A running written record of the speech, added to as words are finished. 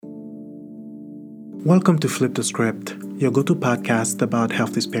Welcome to Flip the Script, your go-to podcast about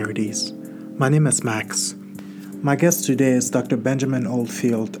health disparities. My name is Max. My guest today is Dr. Benjamin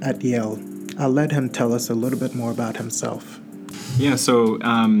Oldfield at Yale. I'll let him tell us a little bit more about himself. Yeah, so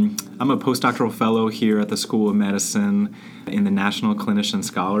I'm a postdoctoral fellow here at the School of Medicine in the National Clinician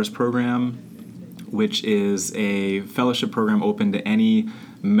Scholars Program, which is a fellowship program open to any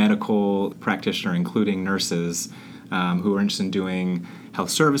medical practitioner, including nurses, who are interested in doing health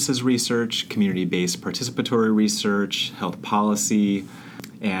services research, community-based participatory research, health policy,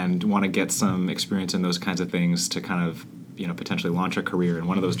 and want to get some experience in those kinds of things to kind of, potentially launch a career in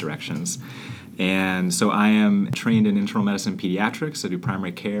one of those directions. And so I am trained in internal medicine and pediatrics. I do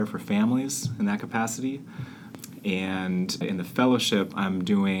primary care for families in that capacity. And in the fellowship, I'm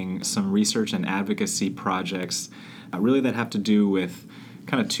doing some research and advocacy projects really that have to do with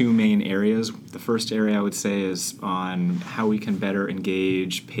kind of two main areas. The first area I would say is on how we can better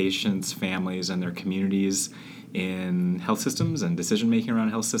engage patients, families, and their communities in health systems and decision-making around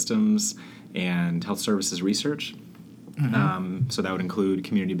health systems and health services research. So that would include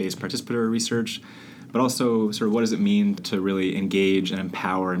community-based participatory research, but also sort of what does it mean to really engage and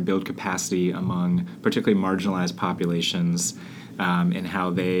empower and build capacity among particularly marginalized populations and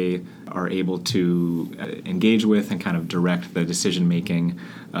how they are able to engage with and kind of direct the decision-making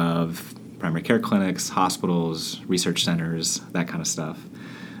of primary care clinics, hospitals, research centers, that kind of stuff.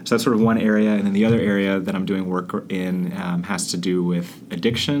 So that's sort of one area. And then the other area that I'm doing work in has to do with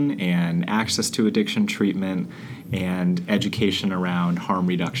addiction and access to addiction treatment and education around harm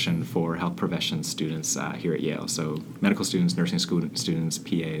reduction for health profession students here at Yale. So medical students, nursing students,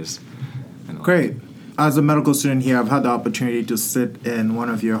 PAs. And Great. As a medical student here, I've had the opportunity to sit in one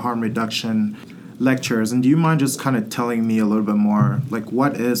of your harm reduction lectures. And do you mind just kind of telling me a little bit more, like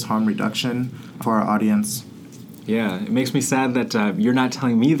what is harm reduction for our audience? Yeah, it makes me sad that you're not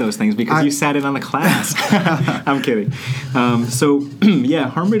telling me those things because you sat in on the class. I'm kidding.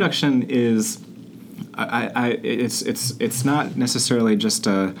 Harm reduction is, it's not necessarily just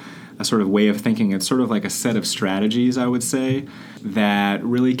a sort of way of thinking. It's sort of like a set of strategies, I would say, that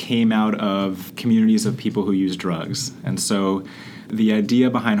really came out of communities of people who use drugs. And so the idea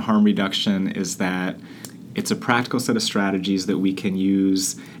behind harm reduction is that it's a practical set of strategies that we can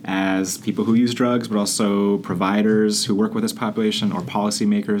use as people who use drugs, but also providers who work with this population or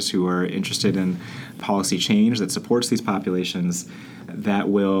policymakers who are interested in policy change that supports these populations that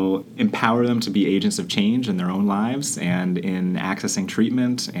will empower them to be agents of change in their own lives and in accessing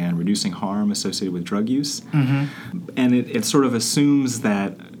treatment and reducing harm associated with drug use. Mm-hmm. And it sort of assumes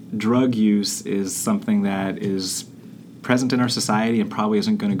that drug use is something that is present in our society and probably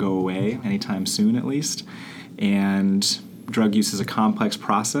isn't going to go away anytime soon, at least. And drug use is a complex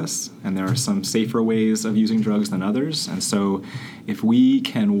process, and there are some safer ways of using drugs than others. And so if we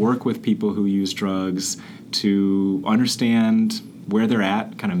can work with people who use drugs to understand where they're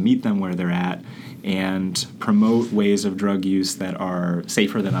at, kind of meet them where they're at, and promote ways of drug use that are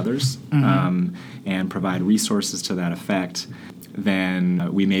safer than others, and provide resources to that effect,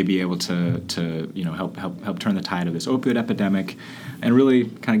 then we may be able to help turn the tide of this opioid epidemic, and really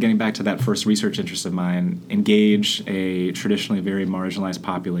kind of getting back to that first research interest of mine, engage a traditionally very marginalized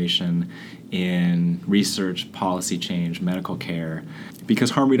population in research, policy change, medical care,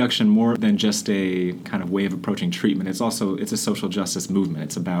 because harm reduction, more than just a kind of way of approaching treatment, it's a social justice movement.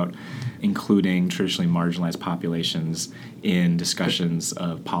 It's about including traditionally marginalized populations in discussions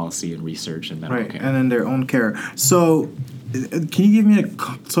of policy and research and medical care. And in their own care. So can you give me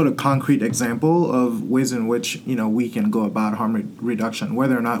a sort of concrete example of ways in which, we can go about harm reduction,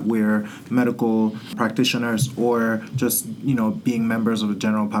 whether or not we're medical practitioners or just, being members of the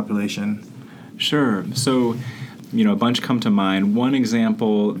general population? Sure. So, a bunch come to mind. One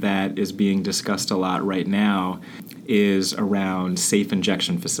example that is being discussed a lot right now is around safe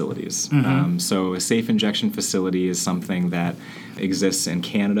injection facilities. Mm-hmm. So a safe injection facility is something that exists in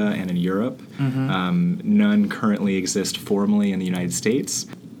Canada and in Europe. Mm-hmm. None currently exist formally in the United States.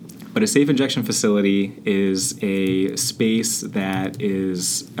 But a safe injection facility is a space that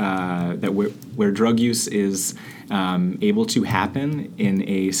is where drug use is able to happen in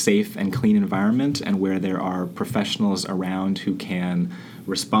a safe and clean environment, and where there are professionals around who can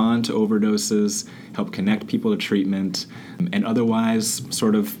respond to overdoses, help connect people to treatment, and otherwise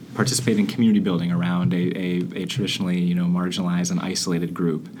sort of participate in community building around a traditionally marginalized and isolated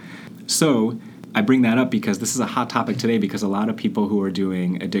group. So I bring that up because this is a hot topic today, because a lot of people who are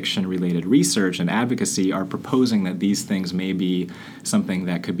doing addiction-related research and advocacy are proposing that these things may be something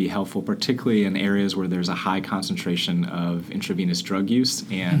that could be helpful, particularly in areas where there's a high concentration of intravenous drug use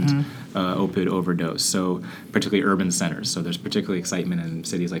and opioid overdose, so particularly urban centers. So there's particularly excitement in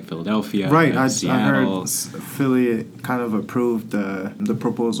cities like Philadelphia, Right, I Seattle. heard Philly kind of approved the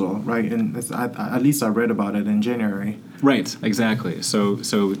proposal, right? And at least I read about it in January. Right, exactly. So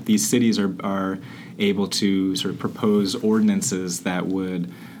these cities are able to sort of propose ordinances that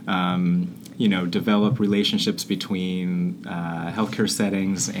would, develop relationships between healthcare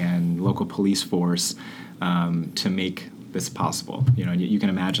settings and local police force to make this possible. You can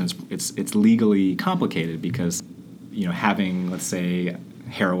imagine it's legally complicated because, having, let's say,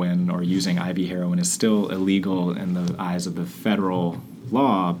 heroin or using IV heroin is still illegal in the eyes of the federal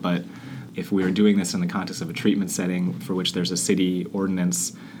law, but if we are doing this in the context of a treatment setting for which there's a city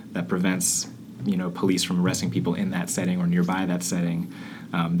ordinance that prevents, police from arresting people in that setting or nearby that setting,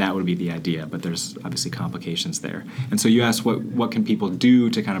 that would be the idea. But there's obviously complications there. And so you asked what can people do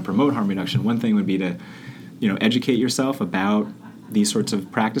to kind of promote harm reduction. One thing would be to, educate yourself about these sorts of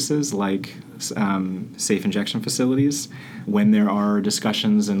practices like safe injection facilities. When there are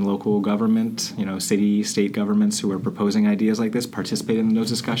discussions in local government, city, state governments who are proposing ideas like this, participate in those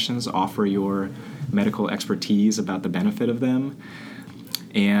discussions, offer your medical expertise about the benefit of them,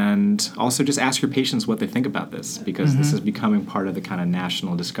 and also just ask your patients what they think about this, because this is becoming part of the kind of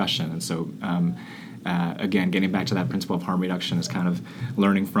national discussion. And so, again, getting back to that principle of harm reduction is kind of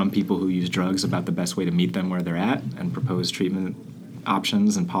learning from people who use drugs about the best way to meet them where they're at and propose treatment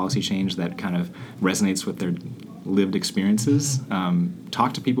options and policy change that kind of resonates with their lived experiences.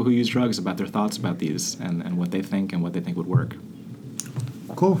 Talk to people who use drugs about their thoughts about these and what they think would work.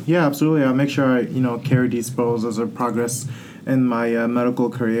 Cool. Yeah, absolutely. I'll make sure I, carry these pros as I progress in my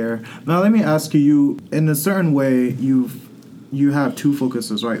medical career. Now, let me ask you, in a certain way, you have two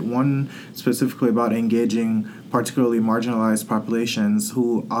focuses, right? One specifically about engaging particularly marginalized populations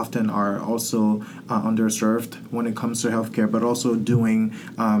who often are also underserved when it comes to healthcare, but also doing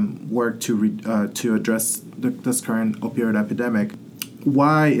work to address this current opioid epidemic.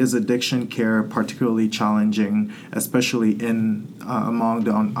 Why is addiction care particularly challenging, especially among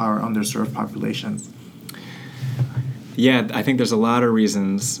our underserved populations? Yeah, I think there's a lot of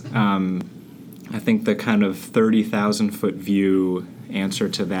reasons. I think the kind of 30,000-foot view answer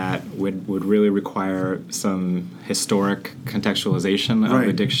to that would really require some historic contextualization of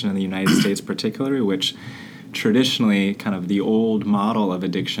addiction in the United States particularly, which traditionally kind of the old model of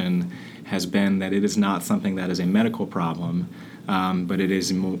addiction has been that it is not something that is a medical problem, but it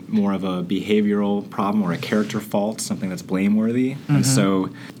is more of a behavioral problem or a character fault, something that's blameworthy. And so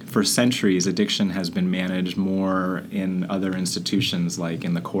for centuries, addiction has been managed more in other institutions like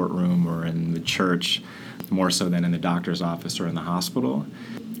in the courtroom or in the church, more so than in the doctor's office or in the hospital.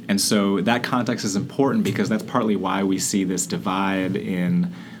 And so that context is important because that's partly why we see this divide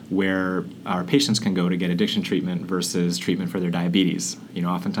in where our patients can go to get addiction treatment versus treatment for their diabetes.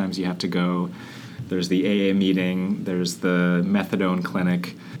 Oftentimes you have to go, there's the AA meeting, there's the methadone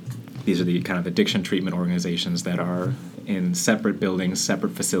clinic. These are the kind of addiction treatment organizations that are in separate buildings,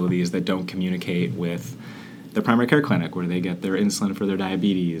 separate facilities that don't communicate with the primary care clinic where they get their insulin for their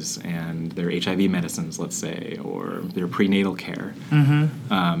diabetes and their HIV medicines, let's say, or their prenatal care.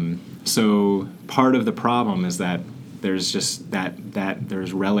 So part of the problem is that there's just that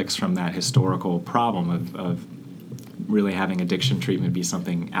there's relics from that historical problem of really having addiction treatment be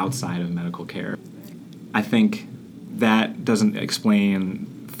something outside of medical care. I think that doesn't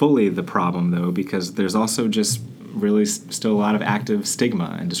explain fully the problem, though, because there's also just really still a lot of active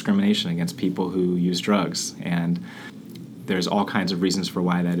stigma and discrimination against people who use drugs. And there's all kinds of reasons for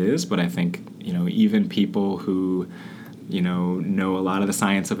why that is, but I think, even people who, know a lot of the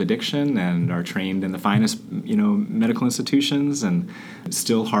science of addiction and are trained in the finest, medical institutions and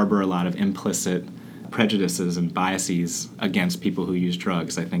still harbor a lot of implicit prejudices and biases against people who use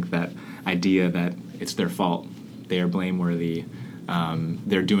drugs. I think that idea that it's their fault, they are blameworthy,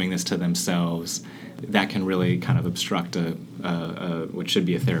 they're doing this to themselves, that can really kind of obstruct what should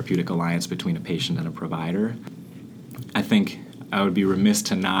be a therapeutic alliance between a patient and a provider. I think I would be remiss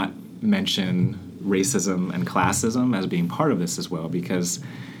to not mention racism and classism as being part of this as well, because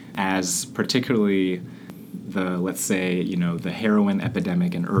as particularly let's say, the heroin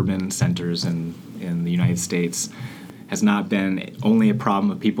epidemic in urban centers in the United States has not been only a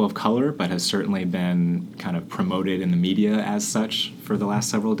problem of people of color, but has certainly been kind of promoted in the media as such for the last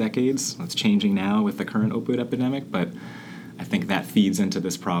several decades. It's changing now with the current opioid epidemic, but I think that feeds into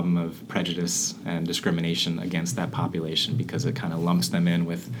this problem of prejudice and discrimination against that population because it kind of lumps them in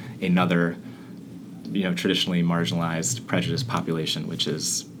with another traditionally marginalized, prejudiced population, which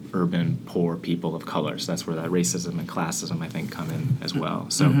is urban, poor people of color. So that's where that racism and classism, I think, come in as well.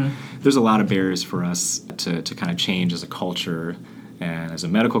 So there's a lot of barriers for us to kind of change as a culture and as a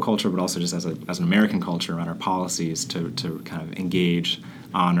medical culture, but also just as an American culture around our policies to kind of engage,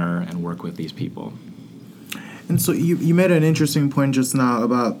 honor, and work with these people. And so you made an interesting point just now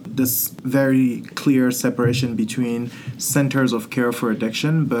about this very clear separation between centers of care for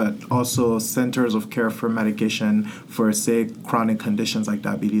addiction, but also centers of care for medication for, say, chronic conditions like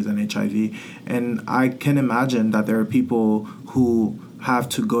diabetes and HIV. And I can imagine that there are people who have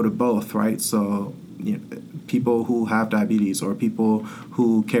to go to both, right? So people who have diabetes or people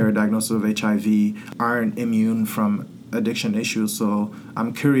who carry a diagnosis of HIV aren't immune from addiction issues. So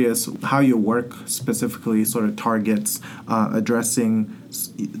I'm curious how your work specifically sort of targets addressing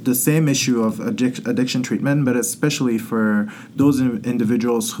the same issue of addiction treatment, but especially for those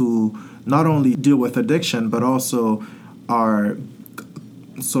individuals who not only deal with addiction, but also are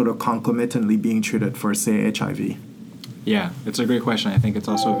sort of concomitantly being treated for, say, HIV. Yeah, it's a great question. I think it's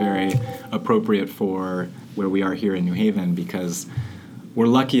also very appropriate for where we are here in New Haven, because we're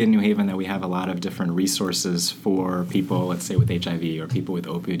lucky in New Haven that we have a lot of different resources for people, let's say, with HIV or people with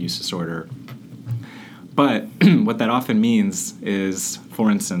opioid use disorder. But what that often means is, for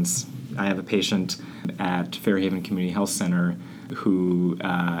instance, I have a patient at Fairhaven Community Health Center who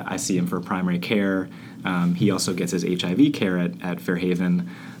I see him for primary care. He also gets his HIV care at Fairhaven.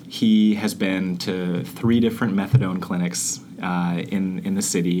 He has been to 3 different methadone clinics in the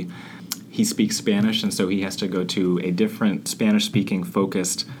city. He speaks Spanish, and so he has to go to a different Spanish-speaking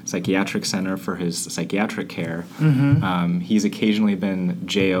focused psychiatric center for his psychiatric care. He's occasionally been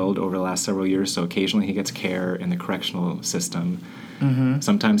jailed over the last several years, so occasionally he gets care in the correctional system.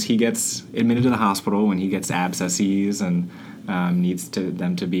 Sometimes he gets admitted to the hospital when he gets abscesses and needs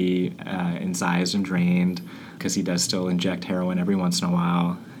them to be incised and drained, because he does still inject heroin every once in a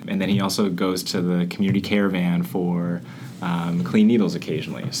while. And then he also goes to the community care van for clean needles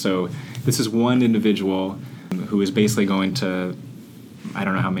occasionally. So this is one individual who is basically going to, I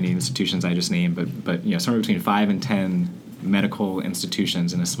don't know how many institutions I just named, but somewhere between 5 and 10 medical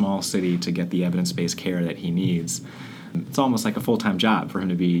institutions in a small city to get the evidence-based care that he needs. It's almost like a full-time job for him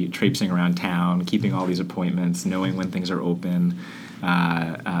to be traipsing around town, keeping all these appointments, knowing when things are open,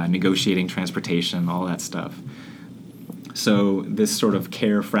 negotiating transportation, all that stuff. So this sort of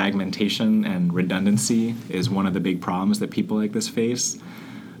care fragmentation and redundancy is one of the big problems that people like this face.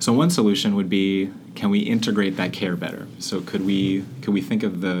 So one solution would be, can we integrate that care better? So could we think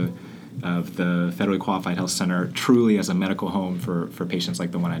of the Federally Qualified Health Center truly as a medical home for patients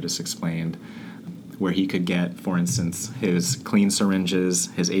like the one I just explained, where he could get, for instance, his clean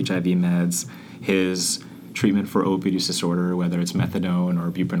syringes, his HIV meds, his treatment for opioid use disorder, whether it's methadone or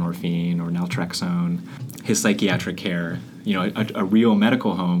buprenorphine or naltrexone, his psychiatric care. A real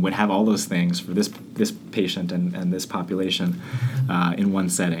medical home would have all those things for this patient and this population in one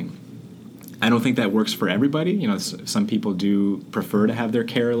setting. I don't think that works for everybody. Some people do prefer to have their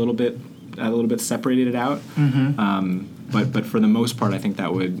care a little bit separated out. But for the most part, I think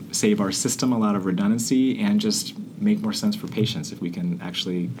that would save our system a lot of redundancy and just make more sense for patients if we can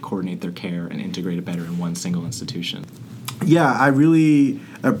actually coordinate their care and integrate it better in one single institution. Yeah, I really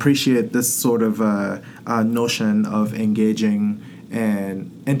appreciate this sort of notion of engaging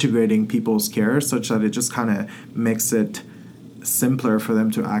and integrating people's care such that it just kind of makes it simpler for them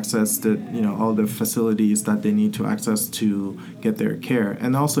to access all the facilities that they need to access to get their care.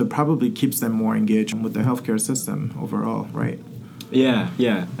 And also it probably keeps them more engaged with the healthcare system overall, right? Yeah,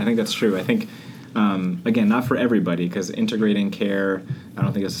 I think that's true. I think, again, not for everybody, because integrating care, I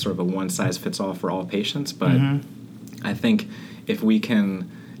don't think it's sort of a one-size-fits-all for all patients, but I think if we can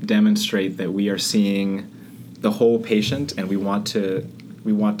demonstrate that we are seeing the whole patient and we want to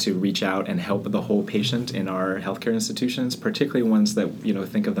reach out and help the whole patient in our healthcare institutions, particularly ones that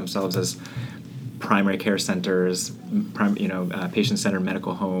think of themselves as primary care centers, patient-centered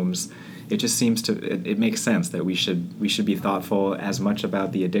medical homes. It just seems it makes sense that we should be thoughtful as much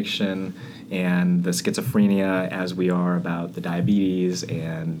about the addiction and the schizophrenia as we are about the diabetes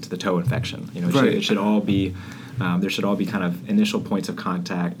and the toe infection. It should all be there should all be kind of initial points of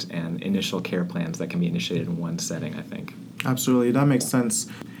contact and initial care plans that can be initiated in one setting, I think. Absolutely, that makes sense.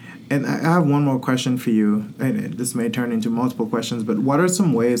 And I have one more question for you, and this may turn into multiple questions, but what are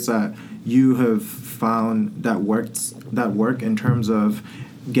some ways that you have found that work in terms of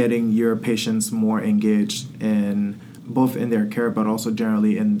getting your patients more engaged in both in their care but also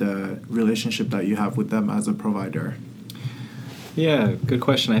generally in the relationship that you have with them as a provider? Yeah, good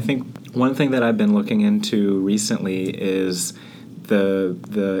question. I think one thing that I've been looking into recently is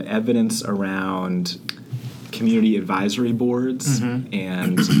the evidence around community advisory boards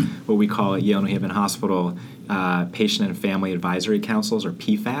and what we call at Yale New Haven Hospital patient and family advisory councils, or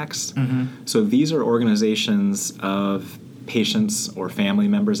PFACs. So these are organizations of patients or family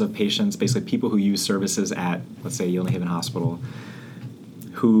members of patients, basically people who use services at, let's say, Yale New Haven Hospital,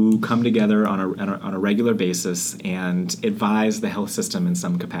 who come together on a regular basis and advise the health system in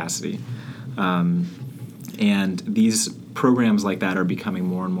some capacity. And these programs like that are becoming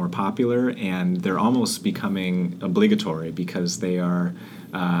more and more popular, and they're almost becoming obligatory because they are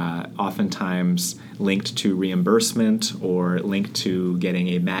oftentimes linked to reimbursement or linked to getting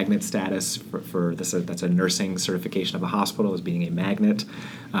a magnet status for this. That's a nursing certification of a hospital as being a magnet.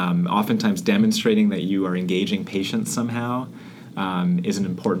 Oftentimes demonstrating that you are engaging patients somehow is an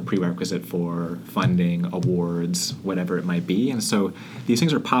important prerequisite for funding, awards, whatever it might be. And so these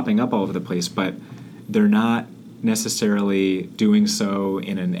things are popping up all over the place, but they're not necessarily doing so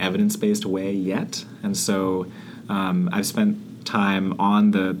in an evidence-based way yet. And so I've spent time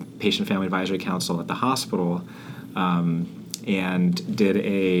on the Patient Family Advisory Council at the hospital and did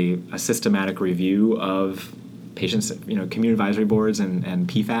a systematic review of patients, community advisory boards and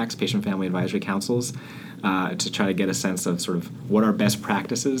PFACs, Patient Family Advisory Councils, to try to get a sense of sort of what are best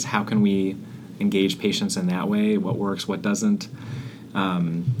practices, how can we engage patients in that way, what works, what doesn't.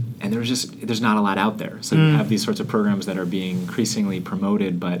 And there's not a lot out there. So you have these sorts of programs that are being increasingly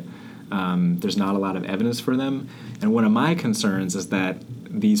promoted, but there's not a lot of evidence for them. And one of my concerns is that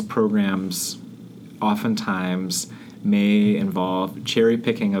these programs oftentimes may involve cherry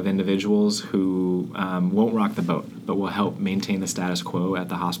picking of individuals who won't rock the boat, but will help maintain the status quo at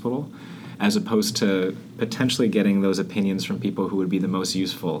the hospital, as opposed to potentially getting those opinions from people who would be the most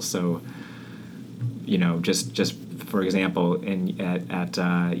useful. So, just for example, at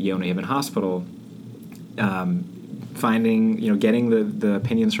Yale New Haven Hospital, getting the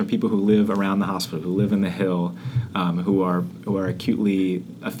opinions from people who live around the hospital, who live in the Hill, who are acutely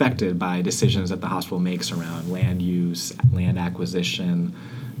affected by decisions that the hospital makes around land use, land acquisition,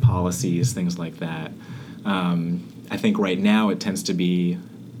 policies, things like that. I think right now it tends to be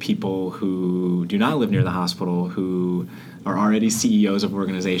people who do not live near the hospital, who are already CEOs of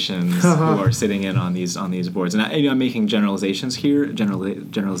organizations, who are sitting in on these boards. And I'm making generalizations here,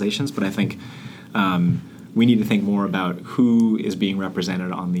 but I think we need to think more about who is being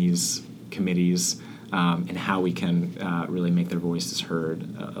represented on these committees and how we can really make their voices heard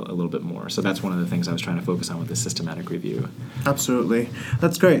a little bit more. So that's one of the things I was trying to focus on with this systematic review. Absolutely.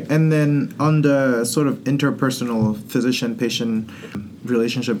 That's great. And then on the sort of interpersonal physician-patient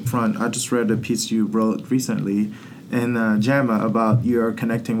relationship front, I just read a piece you wrote recently in JAMA about your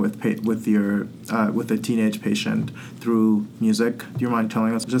connecting with a teenage patient through music. Do you mind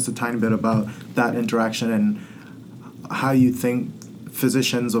telling us just a tiny bit about that interaction and how you think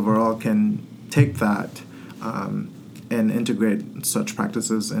physicians overall can take that and integrate such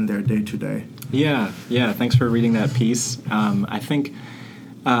practices in their day-to-day? Yeah. Thanks for reading that piece. I think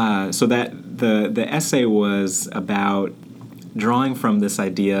so that the essay was about drawing from this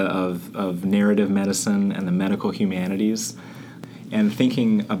idea of narrative medicine and the medical humanities and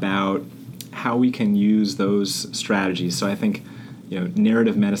thinking about how we can use those strategies. So I think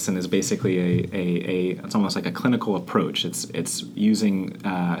narrative medicine is basically it's almost like a clinical approach. It's using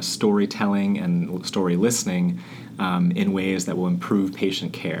storytelling and story listening in ways that will improve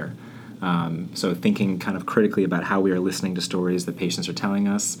patient care. So thinking kind of critically about how we are listening to stories that patients are telling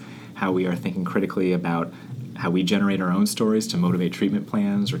us, how we are thinking critically about how we generate our own stories to motivate treatment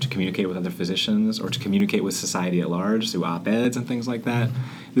plans or to communicate with other physicians or to communicate with society at large through op-eds and things like that.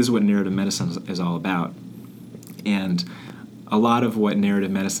 This is what narrative medicine is all about. And a lot of what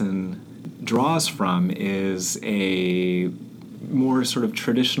narrative medicine draws from is a more sort of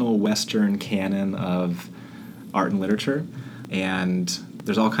traditional Western canon of art and literature. And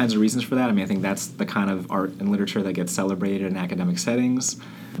there's all kinds of reasons for that. I think that's the kind of art and literature that gets celebrated in academic settings,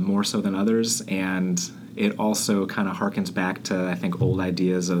 more so than others. And it also kind of harkens back to, I think, old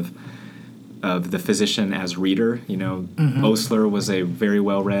ideas of the physician as reader. Osler was a very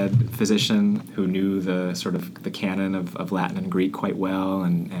well-read physician who knew the sort of the canon of Latin and Greek quite well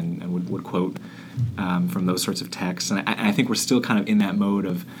and would quote from those sorts of texts. And I think we're still kind of in that mode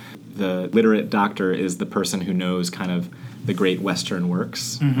of the literate doctor is the person who knows kind of the great Western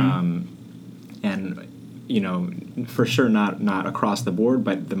works. And for sure not across the board,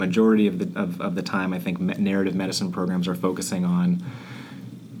 but the majority of the time, I think narrative medicine programs are focusing on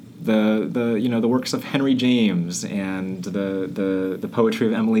the works of Henry James and the poetry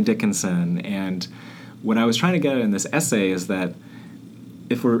of Emily Dickinson. And what I was trying to get at in this essay is that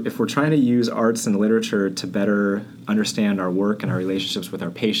if we're trying to use arts and literature to better understand our work and our relationships with our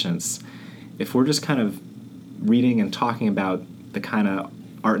patients, if we're just kind of reading and talking about the kind of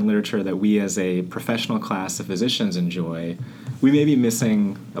art and literature that we as a professional class of physicians enjoy, we may be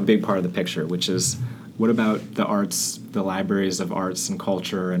missing a big part of the picture, which is what about the arts, the libraries of arts and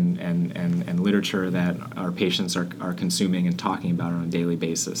culture and literature that our patients are consuming and talking about on a daily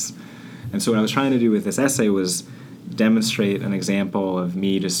basis. And so what I was trying to do with this essay was demonstrate an example of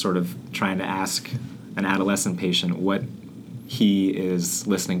me just sort of trying to ask an adolescent patient what he is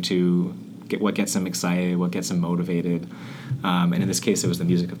listening to, what gets him excited, what gets him motivated. And in this case, it was the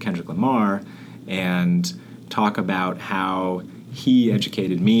music of Kendrick Lamar, and talk about how he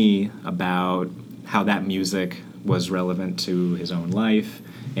educated me about how that music was relevant to his own life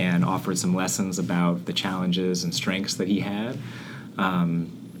and offered some lessons about the challenges and strengths that he had.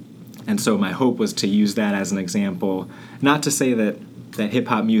 And so my hope was to use that as an example, not to say that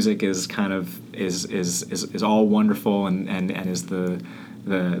hip-hop music is kind of is all wonderful and is the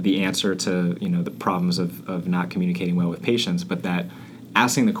answer to the problems of not communicating well with patients, but that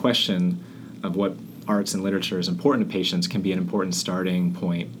asking the question of what arts and literature is important to patients can be an important starting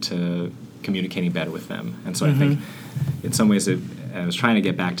point to communicating better with them. And so I think in some ways I was trying to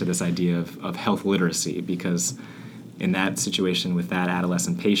get back to this idea of health literacy, because in that situation with that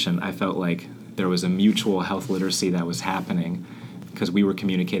adolescent patient, I felt like there was a mutual health literacy that was happening because we were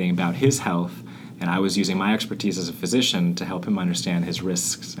communicating about his health, and I was using my expertise as a physician to help him understand his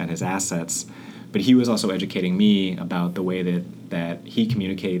risks and his assets. But he was also educating me about the way that he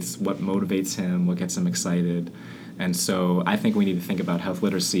communicates, what motivates him, what gets him excited. And so I think we need to think about health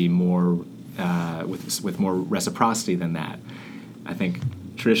literacy more with more reciprocity than that. I think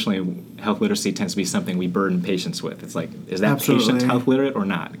traditionally health literacy tends to be something we burden patients with. It's like, is that patient health literate or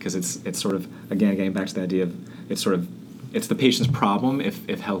not? Because it's sort of, again, getting back to the idea of it's the patient's problem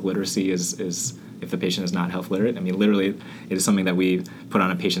if health literacy is if the patient is not health literate. I mean, literally, it is something that we put on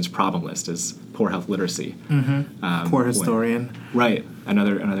a patient's problem list is poor health literacy. Poor historian. Right.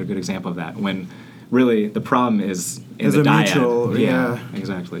 Another good example of that. When really the problem is in the dyad. Mutual, yeah.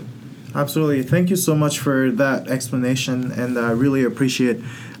 Exactly. Absolutely. Thank you so much for that explanation, and I really appreciate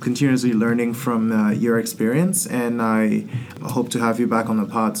continuously learning from your experience, and I hope to have you back on the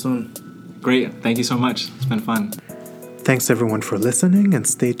pod soon. Great. Thank you so much. It's been fun. Thanks everyone for listening, and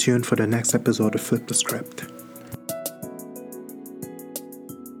stay tuned for the next episode of Flip the Script.